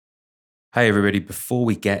Hey everybody, before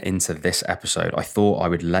we get into this episode, I thought I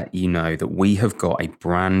would let you know that we have got a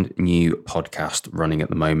brand new podcast running at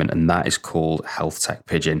the moment, and that is called Health Tech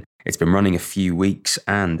Pigeon. It's been running a few weeks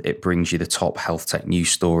and it brings you the top health tech news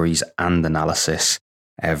stories and analysis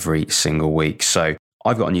every single week. So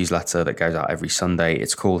I've got a newsletter that goes out every Sunday.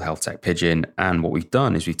 It's called Health Tech Pigeon. And what we've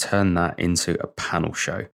done is we've turned that into a panel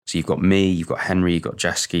show. So you've got me, you've got Henry, you've got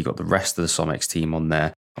Jessica, you've got the rest of the Somex team on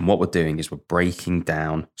there. And what we're doing is we're breaking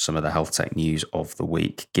down some of the health tech news of the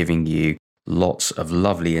week, giving you lots of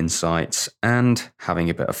lovely insights and having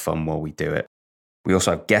a bit of fun while we do it. We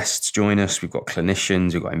also have guests join us. We've got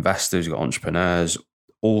clinicians, we've got investors, we've got entrepreneurs,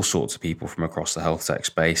 all sorts of people from across the health tech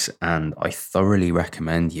space. And I thoroughly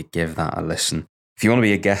recommend you give that a listen. If you want to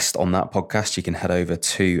be a guest on that podcast, you can head over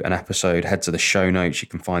to an episode, head to the show notes. You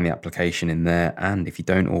can find the application in there. And if you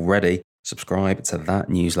don't already, subscribe to that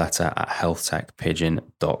newsletter at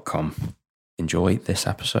healthtechpigeon.com. Enjoy this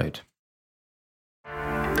episode.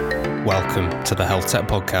 Welcome to the Health Tech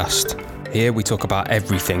Podcast. Here we talk about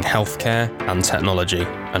everything healthcare and technology,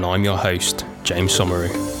 and I'm your host, James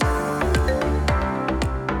Somaru.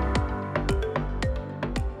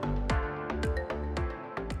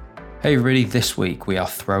 Hey everybody, this week we are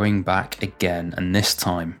throwing back again, and this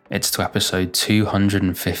time it's to episode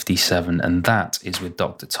 257, and that is with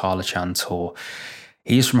Dr. Tarlochlan Toor.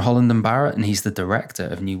 He is from Holland Barrett, and he's the Director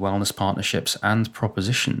of New Wellness Partnerships and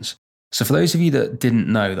Propositions. So for those of you that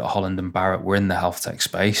didn't know that Holland Barrett were in the health tech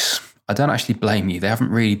space, I don't actually blame you. They haven't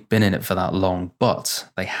really been in it for that long, but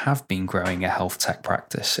they have been growing a health tech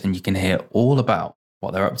practice, and you can hear all about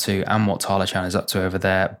what they're up to and what Tarlochlan is up to over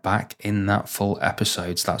there back in that full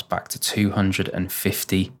episode. So that's back to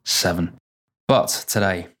 257. But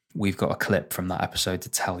today we've got a clip from that episode to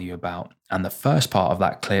tell you about. And the first part of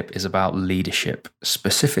that clip is about leadership.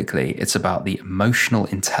 Specifically, it's about the emotional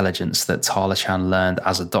intelligence that Tarlochlan learned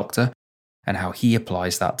as a doctor and how he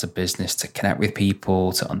applies that to business to connect with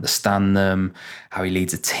people, to understand them, how he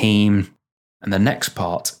leads a team. And the next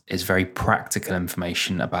part is very practical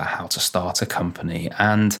information about how to start a company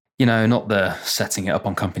and, not the setting it up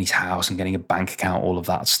on company's house and getting a bank account, all of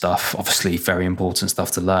that stuff. Obviously, very important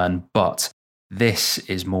stuff to learn, but this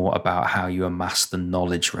is more about how you amass the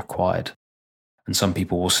knowledge required. And some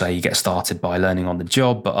people will say you get started by learning on the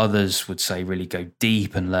job, but others would say really go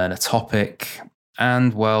deep and learn a topic.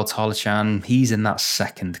 And well, Tarlochlan, he's in that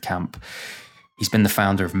second camp. He's been the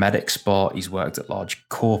founder of MedicSpot. He's worked at large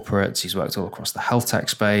corporates. He's worked all across the health tech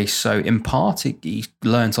space. So in part, he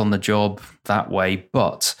learnt on the job that way.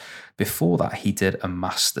 But before that, he did a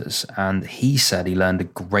master's. And he said he learned a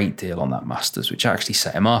great deal on that master's, which actually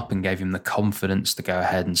set him up and gave him the confidence to go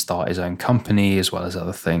ahead and start his own company as well as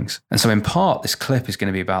other things. And so in part, this clip is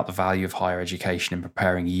going to be about the value of higher education in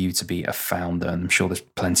preparing you to be a founder. And I'm sure there's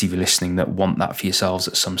plenty of you listening that want that for yourselves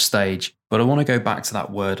at some stage. But I want to go back to that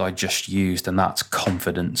word I just used, and that's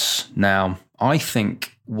confidence. Now, I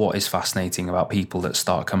think what is fascinating about people that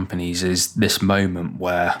start companies is this moment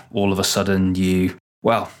where all of a sudden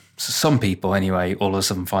some people anyway, all of a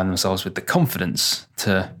sudden find themselves with the confidence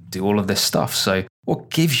to do all of this stuff. So what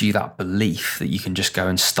gives you that belief that you can just go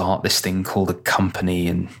and start this thing called a company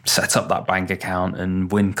and set up that bank account and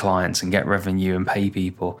win clients and get revenue and pay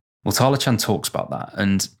people? Well, Tarlochlan talks about that.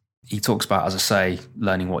 And he talks about, as I say,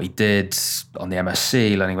 learning what he did on the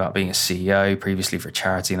MSc, learning about being a CEO previously for a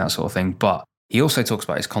charity and that sort of thing. But he also talks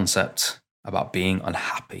about his concept about being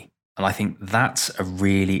unhappy. And I think that's a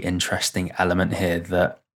really interesting element here,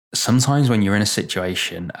 that sometimes when you're in a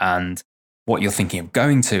situation and what you're thinking of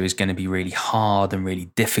going to is going to be really hard and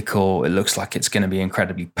really difficult, it looks like it's going to be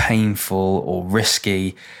incredibly painful or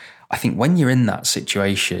risky. I think when you're in that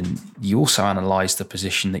situation, you also analyze the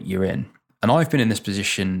position that you're in. And I've been in this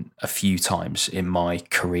position a few times in my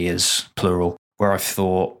careers, plural, where I've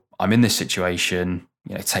thought, I'm in this situation,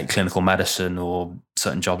 take clinical medicine or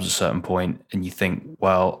certain jobs at a certain point, and you think,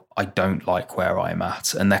 well, I don't like where I'm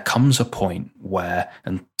at. And there comes a point where,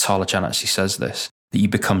 and Tarlochlan actually says this, that you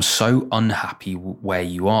become so unhappy where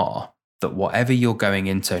you are that whatever you're going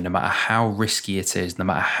into, no matter how risky it is, no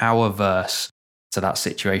matter how averse to that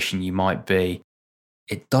situation you might be,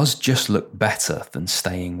 it does just look better than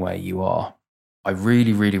staying where you are. I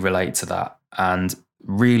really, really relate to that. And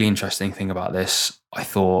really interesting thing about this, I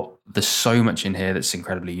thought there's so much in here that's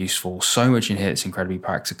incredibly useful, so much in here that's incredibly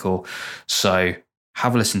practical. So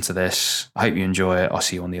have a listen to this. I hope you enjoy it. I'll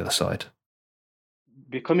see you on the other side.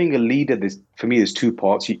 Becoming a leader, for me, there's two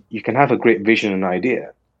parts. You can have a great vision and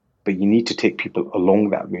idea, but you need to take people along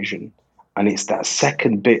that vision. And it's that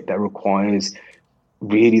second bit that requires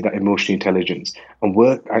really that emotional intelligence and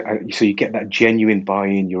work. So you get that genuine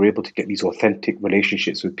buy-in. You're able to get these authentic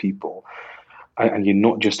relationships with people. and you're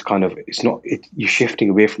not just you're shifting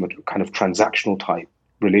away from a kind of transactional type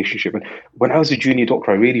relationship. And when I was a junior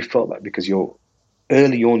doctor, I really felt that, because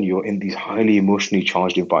early on, you're in these highly emotionally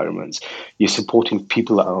charged environments. You're supporting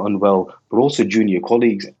people that are unwell, but also junior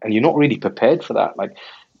colleagues, and you're not really prepared for that. Like,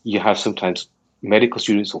 you have sometimes medical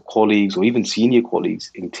students or colleagues or even senior colleagues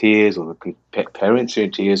in tears, or the parents are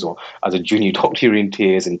in tears, or as a junior doctor you're in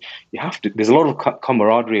tears, and there's a lot of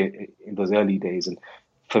camaraderie in those early days. And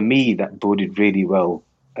for me, that boded really well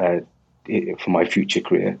for my future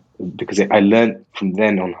career, because I learned from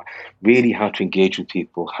then on really how to engage with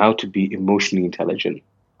people, how to be emotionally intelligent.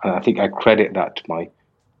 And I think I credit that to my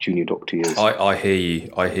junior doctor years. I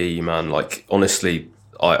hear you, man. Like, honestly,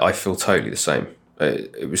 I feel totally the same.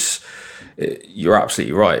 You're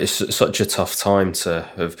absolutely right. It's such a tough time to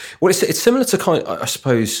have. Well, it's similar to I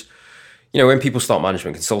suppose, when people start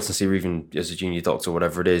management consultancy, or even as a junior doctor, or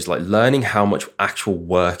whatever it is, like learning how much actual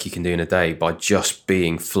work you can do in a day by just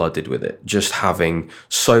being flooded with it, just having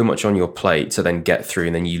so much on your plate to then get through,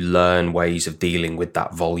 and then you learn ways of dealing with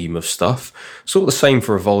that volume of stuff. Sort of the same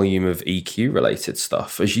for a volume of EQ related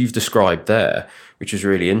stuff, as you've described there, which is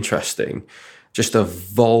really interesting. Just a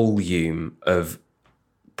volume of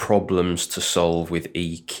problems to solve with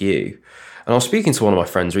EQ. And I was speaking to one of my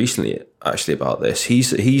friends recently, actually, about this.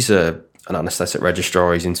 He's an anaesthetic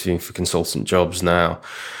registrar. He's interviewing for consultant jobs now,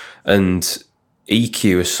 and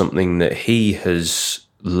EQ is something that he has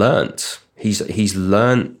learnt. He's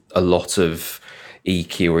learnt a lot of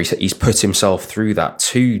EQ, or he's put himself through that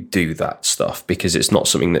to do that stuff, because it's not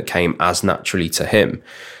something that came as naturally to him.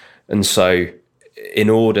 And so, in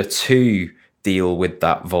order to deal with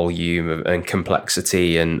that volume and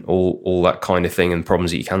complexity and all that kind of thing, and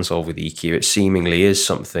problems that you can solve with EQ, it seemingly is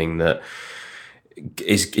something that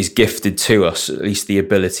is gifted to us, at least the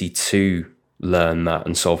ability to learn that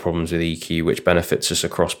and solve problems with EQ, which benefits us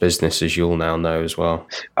across business, as you'll now know as well.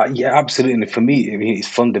 Yeah, absolutely. And for me, I mean, it's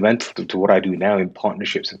fundamental to what I do now in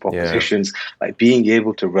partnerships and propositions, like being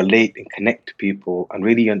able to relate and connect to people and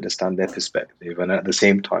really understand their perspective, and at the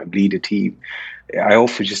same time lead a team. I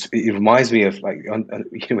often it reminds me of, like,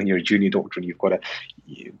 when you're a junior doctor and you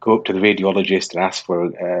go up to the radiologist and ask for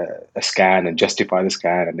a scan and justify the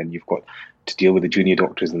scan, and then you've got to deal with the junior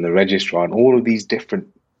doctors and the registrar and all of these different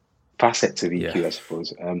facets of EQ, I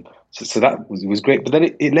suppose. So that was great. But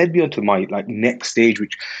then it led me on to my next stage,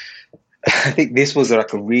 which I think this was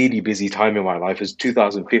like a really busy time in my life. It was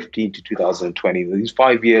 2015 to 2020. These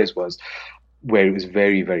 5 years was where it was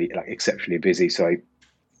very, very exceptionally busy. So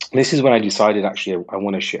this is when I decided, actually, I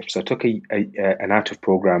want to shift. So I took an out of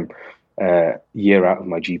program year out of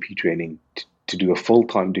my GP training to do a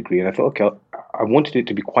full-time degree. And I thought, okay, I wanted it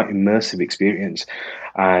to be quite immersive experience.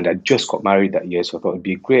 And I just got married that year, so I thought it'd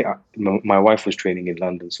be great. My wife was training in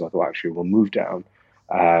London, so I thought, actually, we'll move down.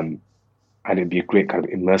 And it'd be a great kind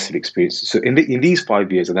of immersive experience. So in these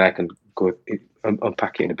 5 years, and then I can go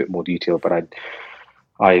unpack it in a bit more detail, but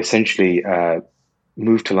I essentially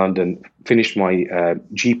moved to London, finished my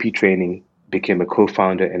GP training, became a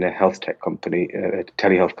co-founder in a health tech company, a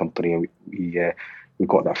telehealth company, and we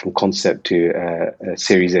got that from concept to a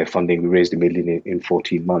Series A funding. We raised $1 million in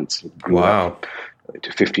 14 months. Wow.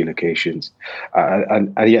 To 50 locations.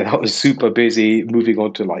 And yeah, that was super busy, moving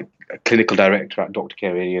on to a clinical director at Dr.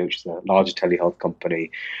 Care Radio, which is a larger telehealth company,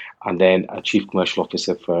 and then a chief commercial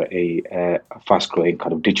officer for a fast-growing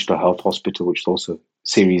kind of digital health hospital, which is also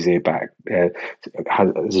Series A backed,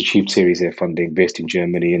 has achieved Series A funding, based in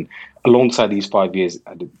Germany. And alongside these 5 years,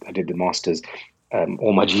 I did the master's,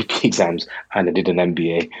 all my GP exams, and I did an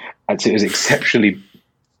MBA. And so it was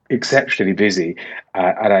exceptionally busy,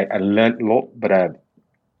 and I learned a lot, but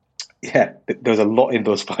there's a lot in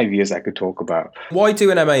those 5 years I could talk about. Why do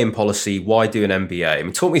an MA in policy? Why do an MBA? I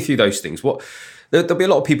mean, talk me through those things. There'll be a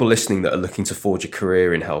lot of people listening that are looking to forge a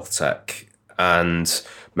career in health tech and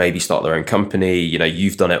maybe start their own company.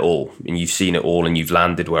 You've done it all, and you've seen it all, and you've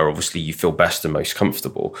landed where obviously you feel best and most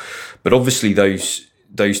comfortable. But obviously those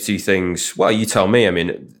two things, well, you tell me. I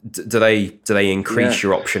mean, do they increase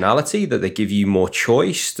your optionality? Do they give you more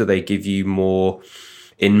choice? Do they give you more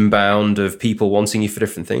inbound of people wanting you for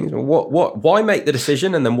different things? Why make the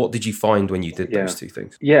decision, and then what did you find when you did those two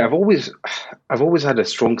things? Yeah, I've always had a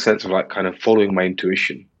strong sense of kind of following my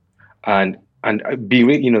intuition, and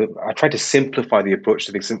being, I try to simplify the approach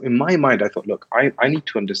to things. So in my mind, I thought, look, I need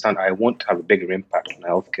to understand. I want to have a bigger impact on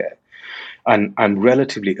healthcare, and I'm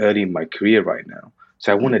relatively early in my career right now.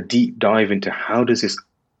 So I want to deep dive into how does this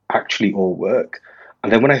actually all work.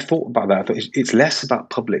 And then when I thought about that, I thought it's less about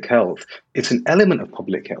public health. It's an element of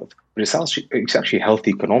public health, but it's actually health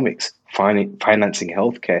economics, financing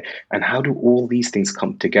healthcare, and how do all these things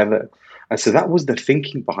come together? And so that was the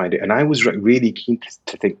thinking behind it. And I was really keen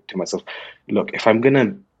to think to myself, look, if I'm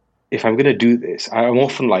gonna do this, I'm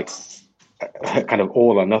often like a kind of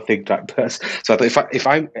all or nothing type person. So I thought if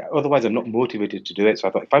I'm otherwise I'm not motivated to do it. So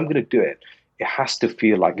I thought if I'm going to do it, it has to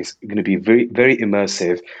feel like it's going to be very, very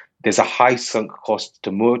immersive. There's a high sunk cost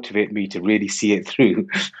to motivate me to really see it through.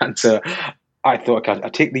 And so I thought, okay, I'll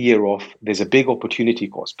take the year off. There's a big opportunity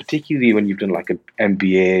cost, particularly when you've done like an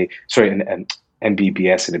MBA, an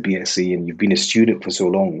MBBS and a BSc, and you've been a student for so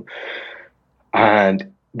long.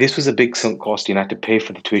 And this was a big sunk cost. You had to pay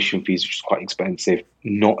for the tuition fees, which is quite expensive,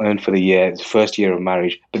 not earned for the year. It's the first year of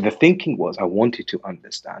marriage. But the thinking was I wanted to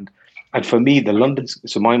understand. And for me,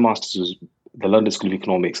 my master's was the London School of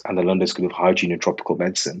Economics and the London School of Hygiene and Tropical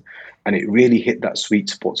Medicine. And it really hit that sweet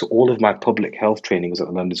spot. So all of my public health training was at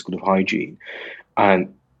the London School of Hygiene.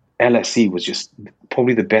 And LSE was just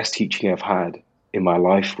probably the best teaching I've had in my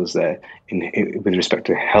life was there with respect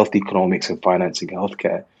to health economics and financing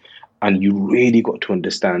healthcare. And you really got to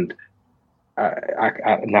understand at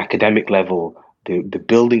an academic level the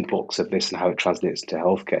building blocks of this and how it translates to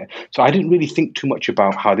healthcare. So I didn't really think too much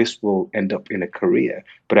about how this will end up in a career,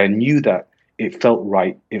 but I knew that it felt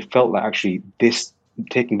right. It felt like actually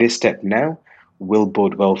taking this step now will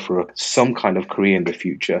bode well for some kind of career in the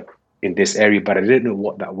future in this area, but I didn't know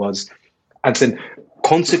what that was. And then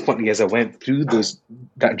consequently, as I went through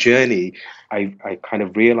that journey, I kind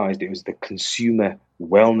of realized it was the consumer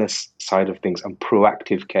wellness side of things and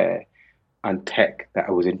proactive care and tech that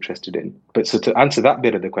I was interested in. But so to answer that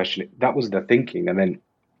bit of the question, that was the thinking. And then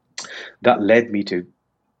that led me to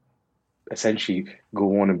essentially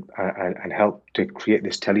go on and help to create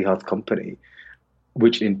this telehealth company,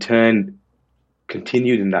 which in turn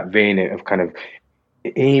continued in that vein of kind of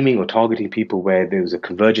aiming or targeting people where there was a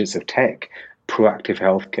convergence of tech, proactive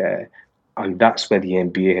healthcare, and that's where the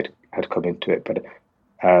MBA had come into it. But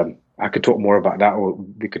I could talk more about that, or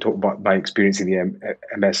we could talk about my experience in the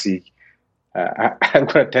MSc. I've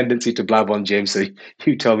got a tendency to blab on, James, so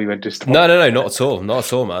you tell me when to stop. No, not at all,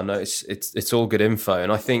 man. No, it's all good info,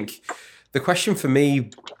 and I think the question for me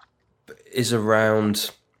is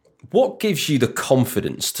around what gives you the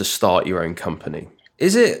confidence to start your own company.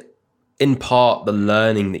 Is it in part the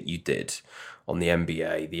learning that you did on the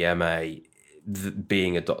MBA, the MA,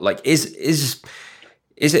 being a doctor? Like, is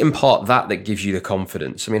it in part that gives you the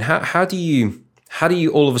confidence? I mean, how do you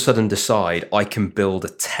all of a sudden decide I can build a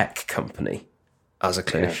tech company as a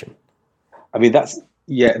clinician? Yeah. I mean,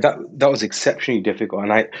 that was exceptionally difficult.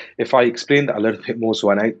 And if I explain that a little bit more, so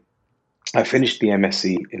when I finished the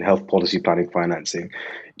MSc in health policy planning financing,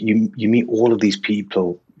 you meet all of these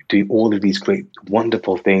people doing all of these great,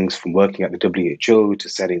 wonderful things, from working at the WHO to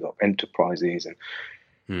setting up enterprises.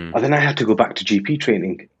 And then I had to go back to GP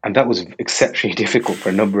training, and that was exceptionally difficult for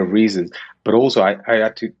a number of reasons. But also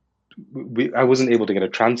I wasn't able to get a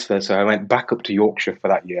transfer, so I went back up to Yorkshire for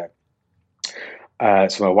that year.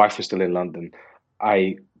 So my wife was still in London.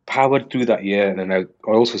 I powered through that year, and then I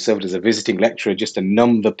also served as a visiting lecturer just to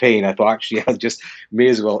numb the pain. I thought, actually, I just may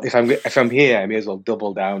as well, if I'm here, I may as well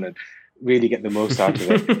double down and really get the most out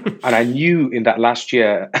of it. And I knew in that last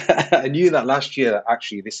year, that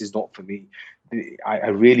actually this is not for me. I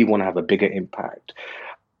really want to have a bigger impact.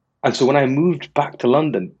 And so when I moved back to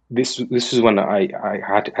London, this is when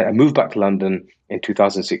I moved back to London in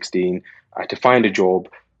 2016. I had to find a job.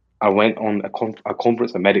 I went on a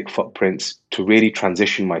conference, the Medic Footprints, to really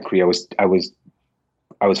transition my career. I was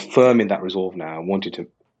firm in that resolve now. I wanted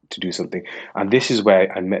to do something. And this is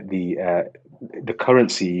where I met the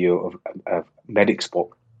current CEO of MedicSpot.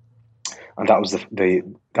 And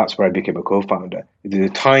that's where I became a co-founder. There's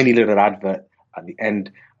a tiny little advert at the end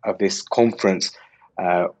of this conference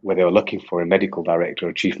where they were looking for a medical director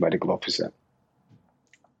or chief medical officer.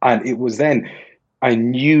 And it was then I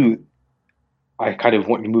knew I kind of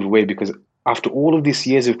wanted to move away, because after all of these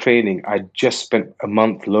years of training, I just spent a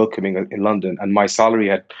month locuming in London, and my salary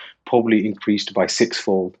had probably increased by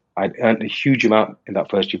sixfold. I'd earned a huge amount in that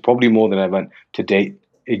first year, probably more than I've earned to date.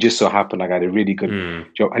 It just so happened I had a really good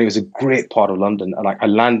job, and it was a great part of London. And I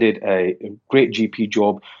landed a great GP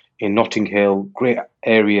job in Notting Hill, great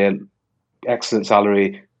area, excellent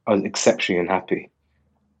salary. I was exceptionally unhappy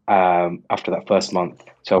after that first month.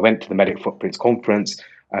 So I went to the Medic Footprints conference.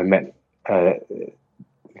 I met the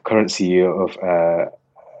current CEO of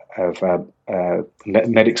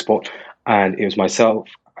MedicSpot, and it was myself.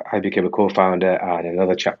 I became a co-founder, and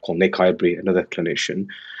another chap called Nick Ivory, another clinician.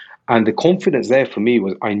 And the confidence there for me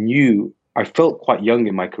was I felt quite young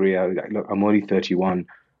in my career. I was like, look, I'm only 31.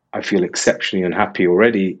 I feel exceptionally unhappy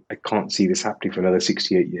already. I can't see this happening for another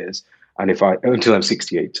 68 years. And until I'm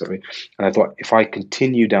 68, sorry. And I thought, if I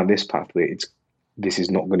continue down this pathway, this is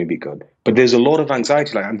not going to be good. But there's a lot of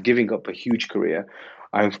anxiety. Like, I'm giving up a huge career.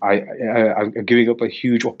 I'm giving up a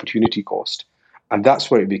huge opportunity cost. And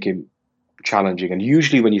that's where it became challenging. And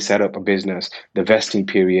usually when you set up a business, the vesting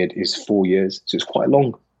period is 4 years. So it's quite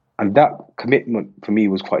long. And that commitment for me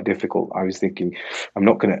was quite difficult. I was thinking, I'm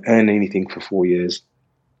not going to earn anything for 4 years.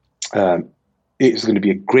 It's going to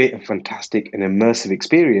be a great and fantastic and immersive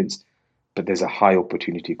experience, but there's a high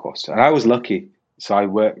opportunity cost. And I was lucky. So I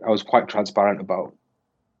was quite transparent about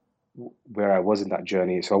where I was in that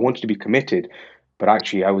journey. So I wanted to be committed, but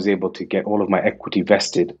actually I was able to get all of my equity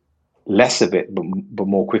vested, less of it, but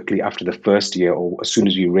more quickly after the first year, or as soon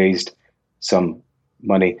as we raised some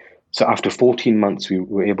money. So after 14 months, we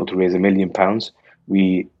were able to raise £1 million.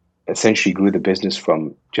 We essentially grew the business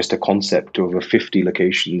from just a concept to over 50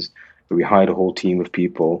 locations. We hired a whole team of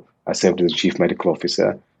people. I served as chief medical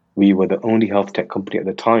officer. We were the only health tech company at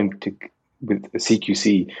the time with a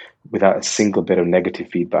CQC without a single bit of negative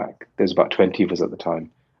feedback. There's about 20 of us at the time.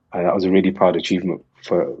 And that was a really proud achievement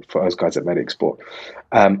for us guys at MedExport.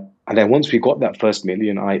 And then once we got that first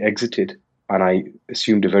million, I exited and I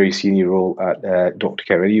assumed a very senior role at Doctor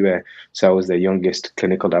Care Anywhere. So I was the youngest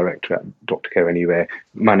clinical director at Doctor Care Anywhere,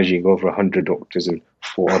 managing over 100 doctors and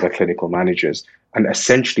 4 other clinical managers, and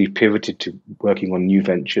essentially pivoted to working on new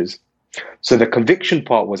ventures. So the conviction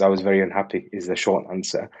part was I was very unhappy, is the short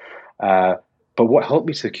answer. But what helped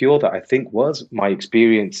me secure that, I think, was my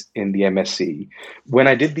experience in the MSc. When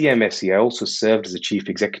I did the MSc, I also served as a chief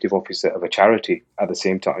executive officer of a charity at the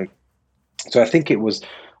same time. So I think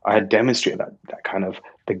I had demonstrated that kind of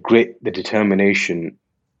the determination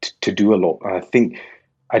to do a lot. And I think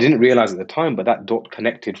I didn't realize at the time, but that dot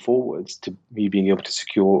connected forwards to me being able to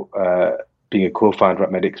secure being a co-founder at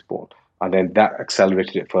MedExport. And then that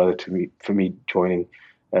accelerated it further for me joining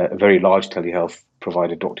a very large telehealth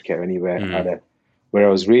provider, Doctor Care Anywhere, where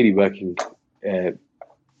I was really working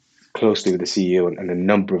closely with the CEO and a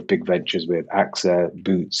number of big ventures with AXA,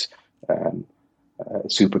 Boots,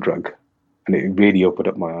 Superdrug. And it really opened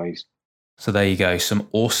up my eyes. So there you go. Some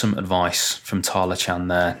awesome advice from Tarlochlan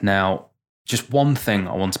there. Now, just one thing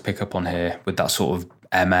I want to pick up on here with that sort of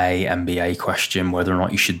MA, MBA question, whether or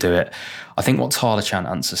not you should do it. I think what Tarlochlan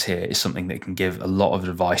answers here is something that can give a lot of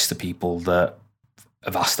advice to people that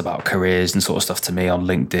have asked about careers and sort of stuff to me on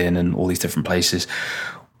LinkedIn and all these different places.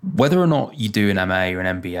 Whether or not you do an MA or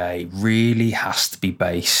an MBA really has to be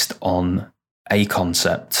based on a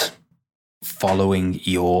concept, following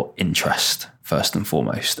your interest first and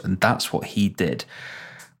foremost. And that's what he did.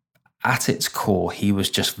 At its core, he was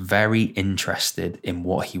just very interested in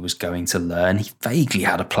what he was going to learn. He vaguely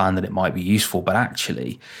had a plan that it might be useful, but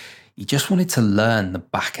actually, he just wanted to learn the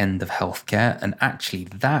back end of healthcare. And actually,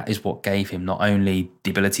 that is what gave him not only the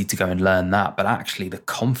ability to go and learn that, but actually the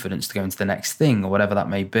confidence to go into the next thing or whatever that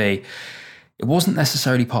may be. It wasn't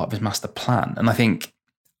necessarily part of his master plan. And I think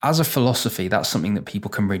as a philosophy, that's something that people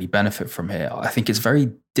can really benefit from here. I think it's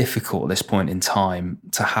very difficult at this point in time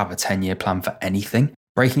to have a 10-year plan for anything.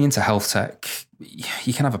 Breaking into health tech,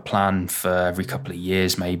 you can have a plan for every couple of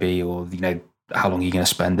years maybe, or how long you're going to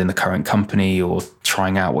spend in the current company or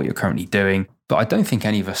trying out what you're currently doing. But I don't think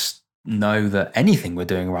any of us know that anything we're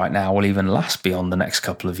doing right now will even last beyond the next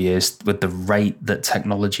couple of years with the rate that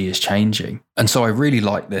technology is changing. And so I really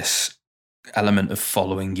like this element of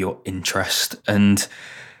following your interest and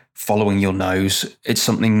following your nose. It's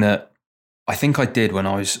something that I think I did when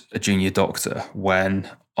I was a junior doctor, when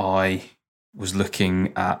I was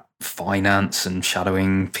looking at finance and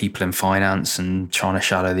shadowing people in finance and trying to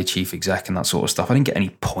shadow the chief exec and that sort of stuff. I didn't get any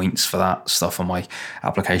points for that stuff on my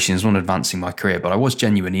applications, not advancing my career, but I was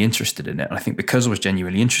genuinely interested in it. And I think because I was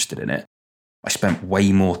genuinely interested in it, I spent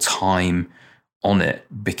way more time on it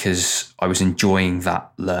because I was enjoying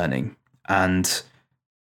that learning. And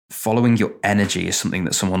following your energy is something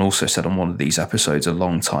that someone also said on one of these episodes a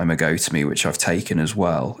long time ago to me, which I've taken as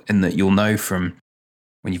well, in that you'll know from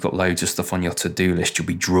when you've got loads of stuff on your to-do list, you'll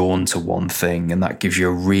be drawn to one thing, and that gives you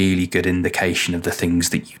a really good indication of the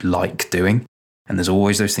things that you like doing. And there's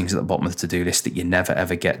always those things at the bottom of the to-do list that you never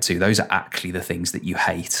ever get to. Those are actually the things that you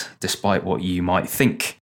hate, despite what you might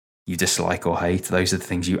think you dislike or hate. Those are the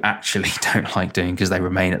things you actually don't like doing because they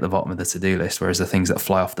remain at the bottom of the to-do list, whereas the things that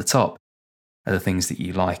fly off the top are the things that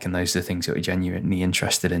you like, and those are the things that you're genuinely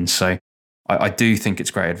interested in. So I do think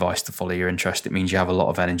it's great advice to follow your interest. It means you have a lot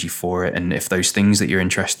of energy for it. And if those things that you're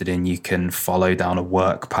interested in, you can follow down a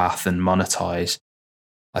work path and monetize,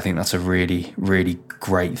 I think that's a really, really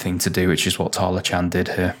great thing to do, which is what Tarlochlan did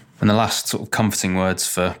here. And the last sort of comforting words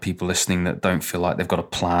for people listening that don't feel like they've got a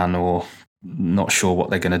plan or not sure what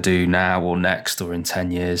they're going to do now or next or in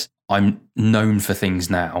 10 years. I'm known for things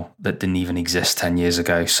now that didn't even exist 10 years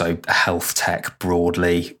ago. So health tech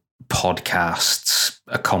broadly, podcasts,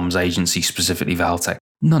 a comms agency specifically for health tech.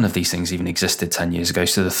 None of these things even existed 10 years ago.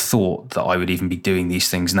 So the thought that I would even be doing these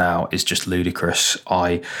things now is just ludicrous.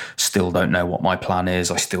 I still don't know what my plan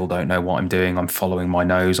is. I still don't know what I'm doing. I'm following my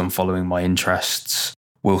nose. I'm following my interests.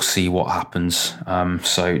 We'll see what happens.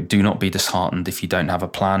 So do not be disheartened if you don't have a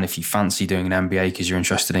plan. If you fancy doing an MBA because you're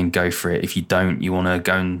interested in, go for it. If you don't, you want to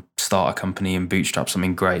go and start a company and bootstrap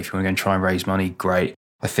something, great. If you want to go and try and raise money, great.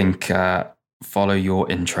 I think follow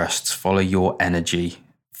your interests, follow your energy,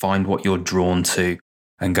 find what you're drawn to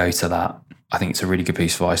and go to that. I think it's a really good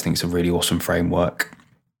piece of advice. I think it's a really awesome framework.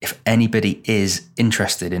 If anybody is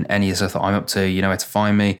interested in any of the stuff that I'm up to, you know where to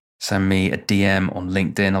find me. Send me a DM on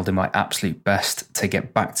LinkedIn. I'll do my absolute best to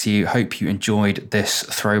get back to you. Hope you enjoyed this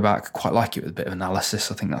throwback. Quite like it with a bit of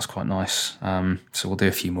analysis. I think that's quite nice. So we'll do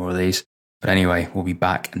a few more of these. But anyway, we'll be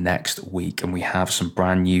back next week and we have some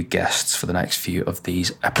brand new guests for the next few of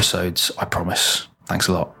these episodes, I promise. Thanks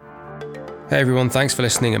a lot. Hey everyone, thanks for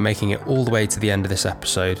listening and making it all the way to the end of this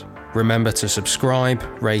episode. Remember to subscribe,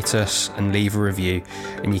 rate us, and leave a review.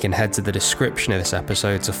 And you can head to the description of this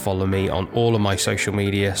episode to follow me on all of my social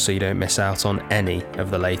media so you don't miss out on any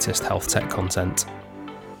of the latest health tech content.